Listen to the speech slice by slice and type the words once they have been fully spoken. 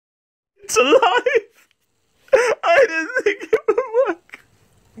It's alive! I didn't think it would work.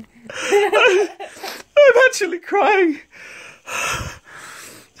 I'm actually crying.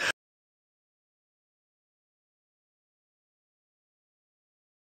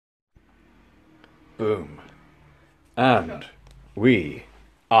 Boom. And we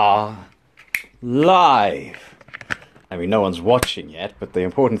are live. I mean, no one's watching yet, but the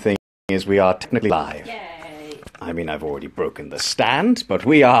important thing is we are technically live. Yay! I mean, I've already broken the stand, but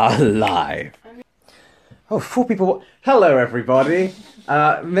we are live. Oh, 4 people. Hello, everybody.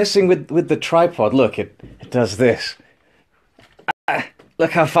 Messing with the tripod. Look, it does this.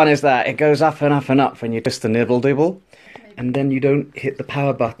 Look how fun is that? It goes up and up and up when you twist the nibble dibble, and then you don't hit the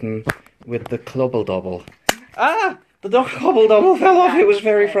power button with the clobble dobble. Ah! The clobble dobble fell off. It was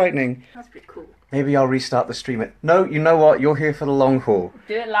very frightening. That's pretty cool. Maybe I'll restart the stream. No, you know what? You're here for the long haul.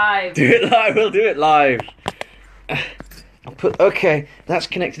 Do it live. Do it live. We'll do it live. Okay, that's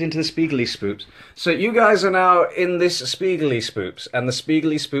connected into the Spiegly Spoops. So you guys are now in this Spiegly Spoops, and the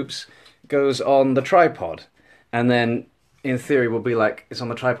Spiegly Spoops goes on the tripod, and then in theory we'll be like, it's on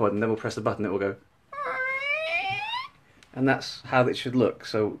the tripod, and then we'll press the button, it will go, and that's how it should look.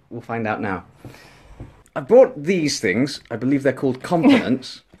 So we'll find out now. I bought these things. I believe they're called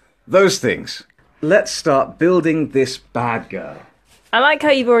components. Those things. Let's start building this bad girl. I like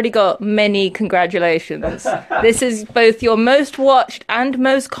how you've already got many congratulations. This is both your most watched and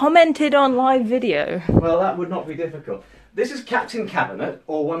most commented on live video. Well, that would not be difficult. This is Captain Cabinet,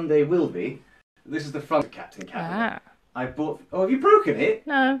 or one day will be. This is the front of Captain Cabinet. I bought... Oh, have you broken it?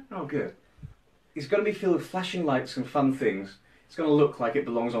 No. Oh, good. It's going to be filled with flashing lights and fun things. It's going to look like it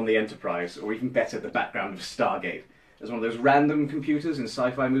belongs on the Enterprise, or even better, the background of Stargate. There's one of those random computers in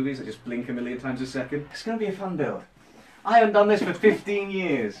sci-fi movies that just blink a million times a second. It's going to be a fun build. I haven't done this for 15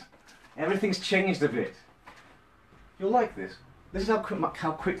 years. Everything's changed a bit. You'll like this. This is how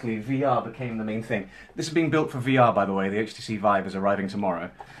quickly VR became the main thing. This is being built for VR, by the way. The HTC Vive is arriving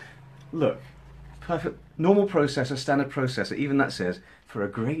tomorrow. Look. Perfect. Normal processor, standard processor. Even that says, for a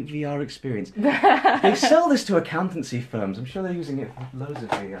great VR experience. They sell this to accountancy firms. I'm sure they're using it for loads of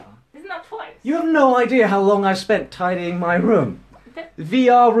VR. Isn't that twice? You have no idea how long I've spent tidying my room.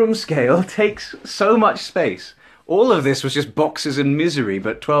 VR room scale takes so much space. All of this was just boxes and misery,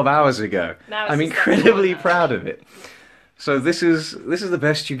 but 12 hours ago. I'm incredibly proud of it. So this is the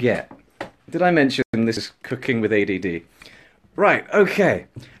best you get. Did I mention this is cooking with ADD? Right, okay.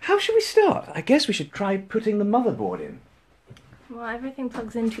 How should we start? I guess we should try putting the motherboard in. Well, everything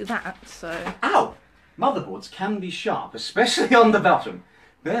plugs into that, so... Ow! Motherboards can be sharp, especially on the bottom.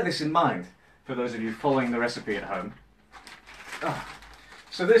 Bear this in mind, for those of you following the recipe at home.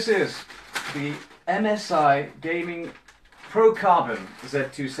 So this is the MSI Gaming Pro Carbon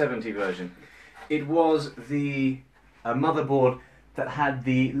Z270 version. It was the motherboard that had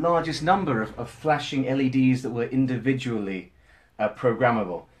the largest number of flashing LEDs that were individually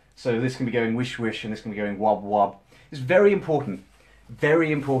programmable. So this can be going wish wish and this can be going wob wob. It's very important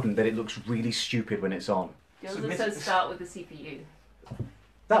that it looks really stupid when it's on. Yours says start with the CPU.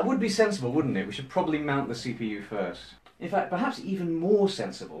 That would be sensible, wouldn't it? We should probably mount the CPU first. In fact, perhaps even more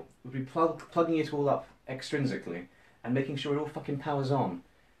sensible would be plugging it all up extrinsically and making sure it all fucking powers on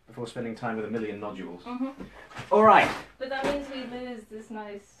before spending time with a million nodules. Alright. But that means we lose this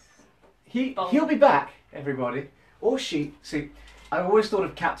nice... He'll be back, everybody. Or she. See, I've always thought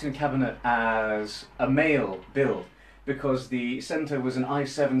of Captain Cabinet as a male build because the centre was an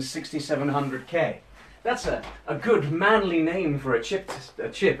i7-6700K. That's a good manly name for a chip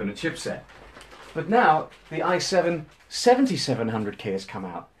and a chipset. But now the i7-7700K has come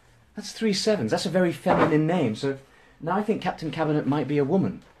out. That's 3 sevens. That's a very feminine name. So now I think Captain Cabinet might be a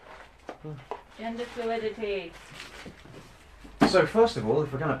woman. Gender fluidity. So first of all,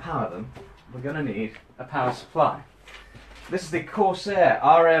 if we're going to power them, we're going to need a power supply. This is the Corsair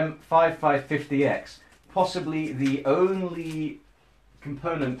RM5550X, possibly the only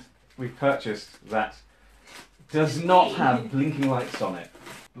component we've purchased that does not have blinking lights on it.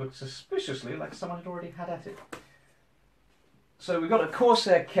 Looks suspiciously like someone had already had at it. So we've got a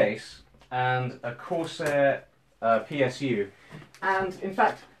Corsair case and a Corsair PSU, and in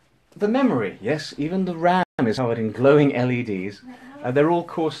fact the memory, yes, even the RAM is covered in glowing LEDs. They're all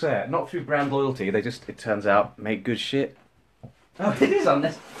Corsair, not through brand loyalty, they just, it turns out, make good shit. Oh, it is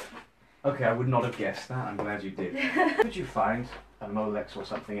unnecessary. Okay, I would not have guessed that, I'm glad you did. Could you find a Molex or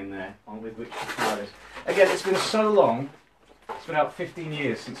something in there with which to power this? Again, it's been so long, it's been about 15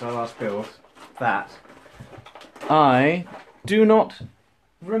 years since I last built that I do not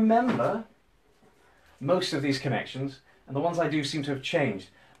remember most of these connections, and the ones I do seem to have changed.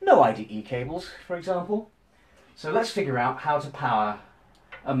 No IDE cables, for example. So let's figure out how to power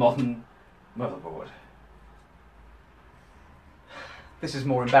a modern motherboard. This is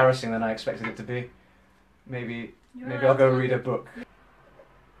more embarrassing than I expected it to be. Maybe I'll go read a book. Yeah,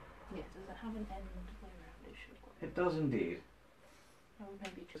 does it have an end way around? It should. It does indeed. Oh,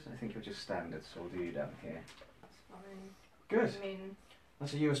 maybe just. I think you're just standard, so we'll do you down here. That's fine. Good. I mean,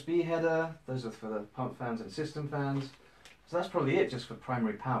 That's a USB header. Those are for the pump fans and system fans. So that's probably it, just for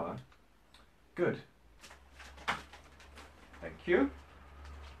primary power. Good. Thank you.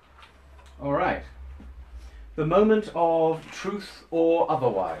 All right. The moment of truth or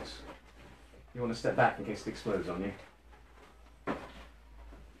otherwise. You want to step back in case it explodes on you.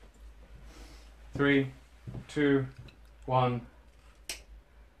 3, 2, 1.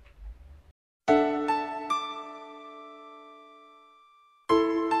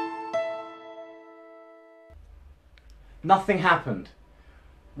 Nothing happened,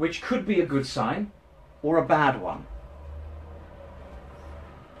 which could be a good sign or a bad one.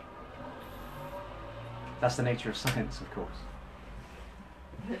 That's the nature of science, of course.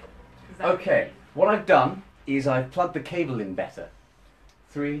 Okay, what I've done is I've plugged the cable in better.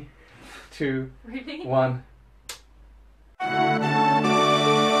 3, 2, really? 1.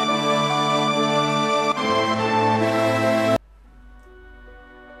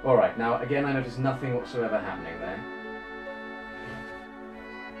 Alright, now again I notice nothing whatsoever happening there.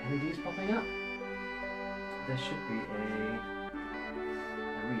 LEDs popping up? There should be a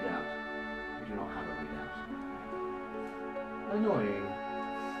readout. We do not have a readout. Annoying.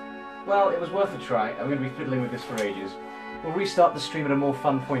 Well, it was worth a try. I'm going to be fiddling with this for ages. We'll restart the stream at a more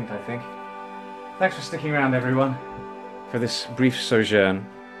fun point, I think. Thanks for sticking around, everyone, for this brief sojourn.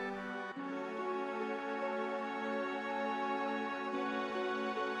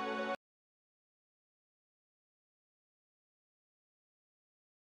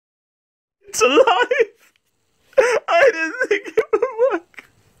 It's alive! I didn't think it would work.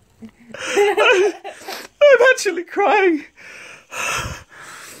 I'm actually crying.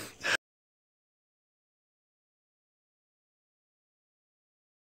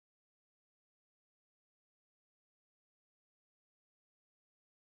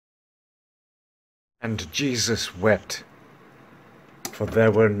 And Jesus wept, for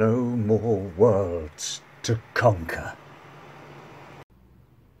there were no more worlds to conquer.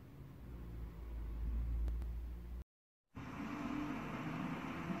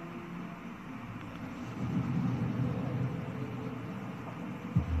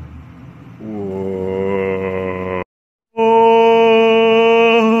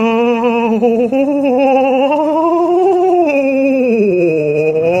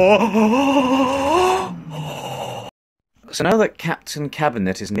 So now that Captain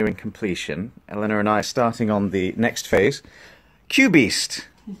Cabinet is nearing completion, Eleanor and I are starting on the next phase, CuBeast.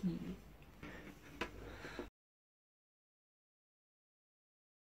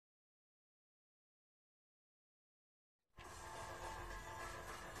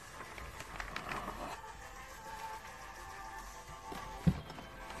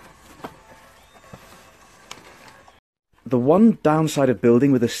 The one downside of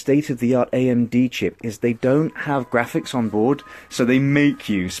building with a state-of-the-art AMD chip is they don't have graphics on board, so they make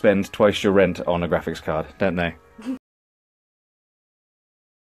you spend twice your rent on a graphics card, don't they?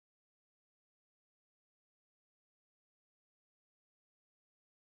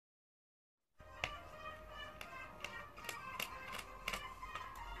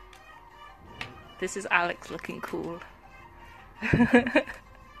 This is Alex looking cool.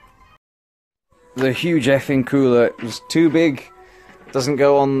 The huge effing cooler was too big, doesn't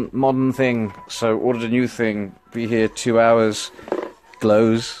go on modern thing, so ordered a new thing, be here 2 hours,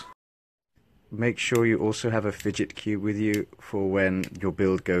 glows. Make sure you also have a fidget cube with you for when your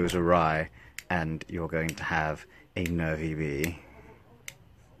build goes awry and you're going to have a nervy bee.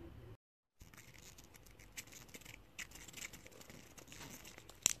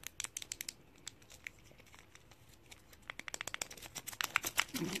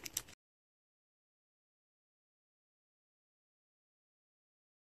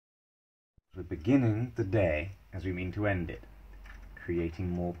 We're beginning the day as we mean to end it, creating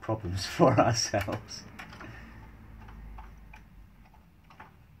more problems for ourselves.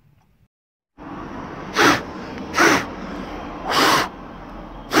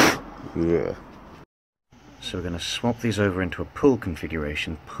 Yeah. So we're going to swap these over into a pull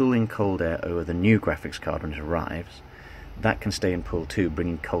configuration, pulling cold air over the new graphics card when it arrives. That can stay in pull too,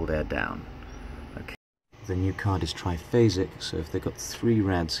 bringing cold air down. Okay. The new card is triphasic, so if they've got 3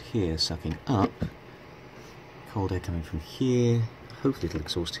 rads here sucking up, cold air coming from here, hopefully it'll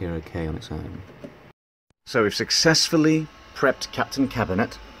exhaust here okay on its own. So we've successfully prepped Captain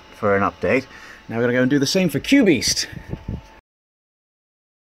Cabinet for an update. Now we're going to go and do the same for CuBeast.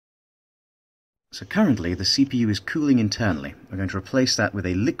 So currently the CPU is cooling internally. We're going to replace that with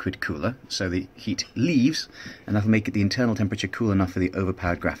a liquid cooler so the heat leaves, and that'll make the internal temperature cool enough for the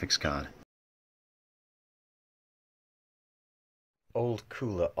overpowered graphics card. Old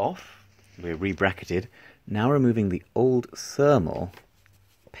cooler off. We're re-bracketed. Now removing the old thermal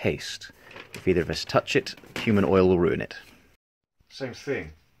paste. If either of us touch it, human oil will ruin it. Same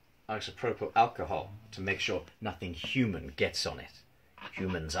thing. Isopropyl alcohol to make sure nothing human gets on it.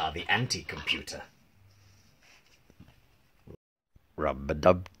 Humans are the anti-computer.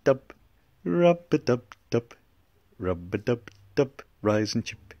 Rub-a-dub-dub, rub-a-dub-dub, rub-a-dub-dub, Ryzen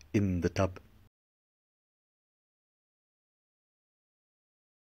chip in the tub.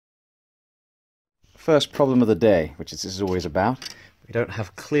 First problem of the day, which this is always about. We don't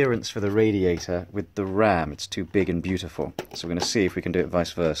have clearance for the radiator with the RAM. It's too big and beautiful. So we're going to see if we can do it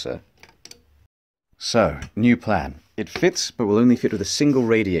vice versa. So, new plan. It fits, but will only fit with a single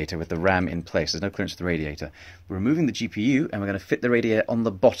radiator with the RAM in place. There's no clearance for the radiator. We're removing the GPU, and we're going to fit the radiator on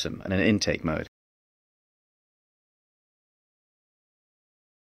the bottom in an intake mode.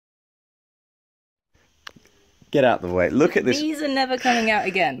 Get out the way. Look at this. These are never coming out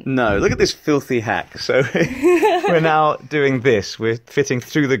again. No, look at this filthy hack. So we're now doing this. We're fitting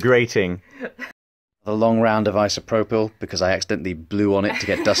through the grating. A long round of isopropyl, because I accidentally blew on it to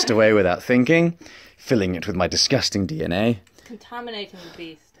get dust away without thinking. Filling it with my disgusting DNA. Contaminating the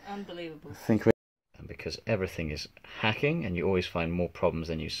beast. Unbelievable. And because everything is hacking, and you always find more problems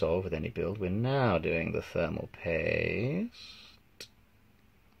than you solve with any build, we're now doing the thermal paste.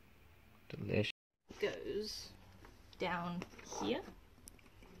 Delicious. Goes down here.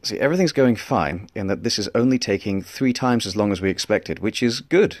 See, everything's going fine in that this is only taking 3 times as long as we expected, which is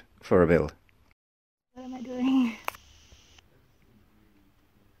good for a build. What am I doing?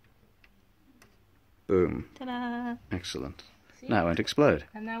 Boom. Ta-da! Excellent. See? Now it won't explode.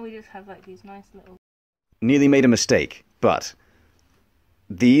 And now we just have like these nice little... Nearly made a mistake, but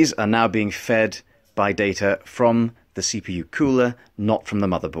these are now being fed by data from the CPU cooler, not from the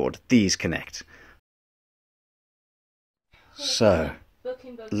motherboard. These connect. So,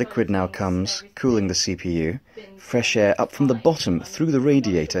 liquid now comes, cooling the CPU, fresh air up from the bottom through the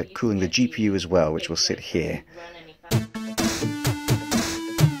radiator, cooling the GPU as well, which will sit here.